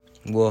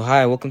Well,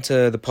 hi, welcome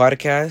to the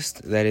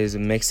podcast that is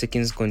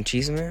Mexicans con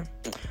Chisme.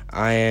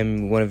 I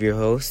am one of your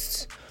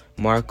hosts,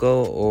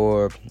 Marco,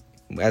 or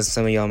as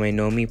some of y'all may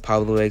know me,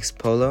 Pablo X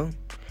Polo,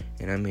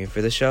 and I'm here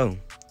for the show.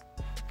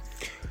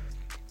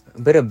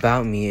 A bit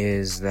about me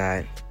is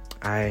that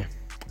I'm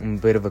a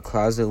bit of a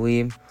closet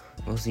weeb.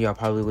 Most of y'all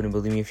probably wouldn't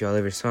believe me if y'all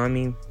ever saw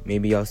me.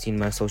 Maybe y'all seen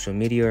my social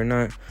media or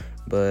not,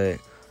 but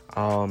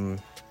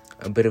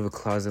a bit of a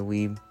closet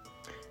weeb,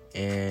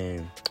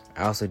 and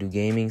I also do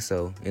gaming.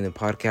 So in the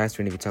podcast,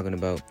 we're going to be talking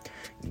about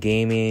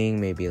gaming,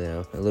 maybe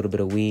a little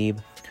bit of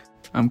weeb.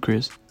 I'm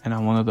Chris, and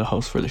I'm one of the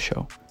hosts for the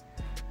show.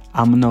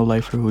 I'm a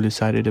no-lifer who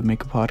decided to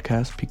make a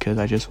podcast because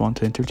I just want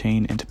to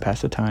entertain and to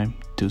pass the time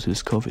due to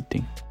this COVID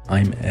thing.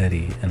 I'm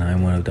Eddie, and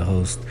I'm one of the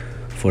hosts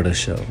for the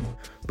show.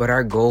 But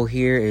our goal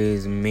here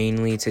is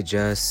mainly to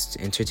just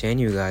entertain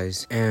you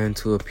guys and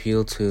to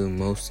appeal to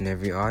most and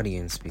every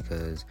audience,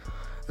 because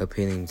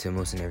appealing to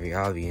most and every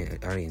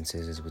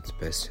audiences is what's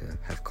best to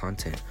have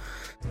content.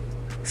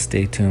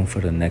 Stay tuned for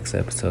the next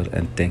episode,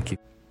 and thank you.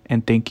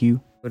 And thank you.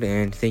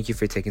 And thank you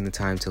for taking the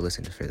time to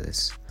listen for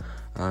this.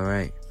 All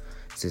right.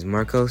 This is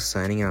Marco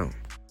signing out.